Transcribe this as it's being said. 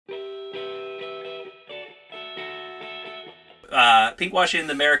pinkwashing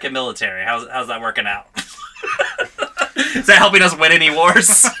the American military. How's that working out? Is that helping us win any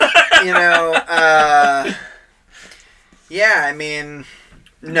wars? Yeah, I mean,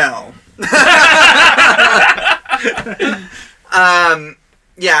 no.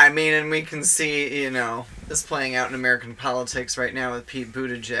 Yeah, I mean, and we can see, this playing out in American politics right now with Pete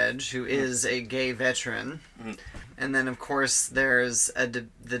Buttigieg, who is a gay veteran. Mm-hmm. And then, of course, there's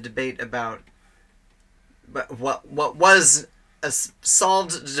the debate about what was a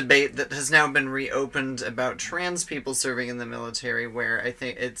solved debate that has now been reopened about trans people serving in the military, where I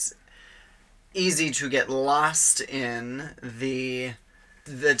think it's easy to get lost in the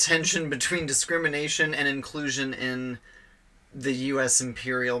tension between discrimination and inclusion in the U.S.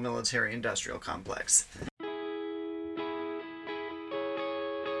 imperial military-industrial complex.